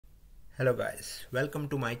Hello guys, welcome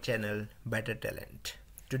to my channel Better Talent.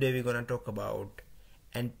 Today we're gonna talk about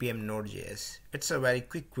npm Nodejs. It's a very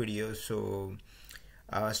quick video, so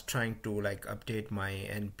I was trying to update my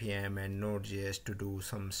npm and Nodejs to do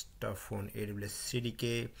some stuff on AWS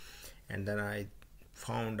CDK, and then I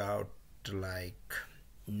found out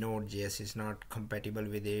Nodejs is not compatible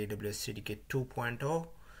with AWS CDK 2.0,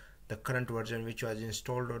 the current version which was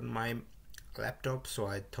installed on my laptop. So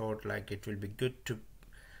I thought it will be good to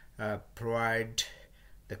provide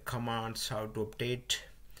the commands how to update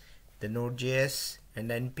the Node.js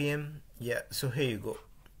and npm. So here you go.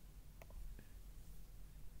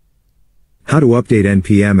 How to update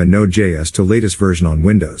npm and Node.js to latest version on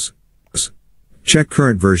Windows. Check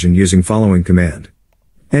current version using following command.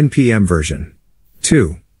 npm version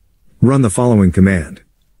 2. Run the following command.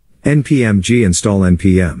 npm g install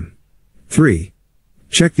npm. 3.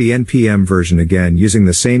 Check the npm version again using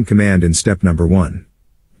the same command in step number 1.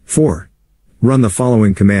 4. Run the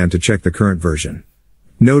following command to check the current version.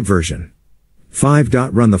 Node version. 5.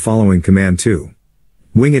 Run the following command to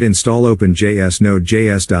wing it install open.js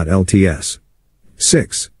node.js.lts.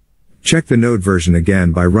 6. Check the node version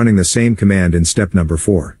again by running the same command in step number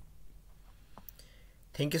 4.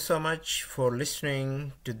 Thank you so much for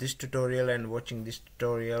listening to this tutorial and watching this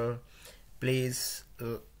tutorial. Please,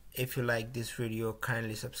 if you like this video,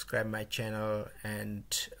 kindly subscribe my channel, and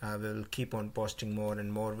I will keep on posting more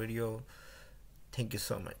and more video. Thank you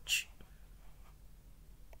so much.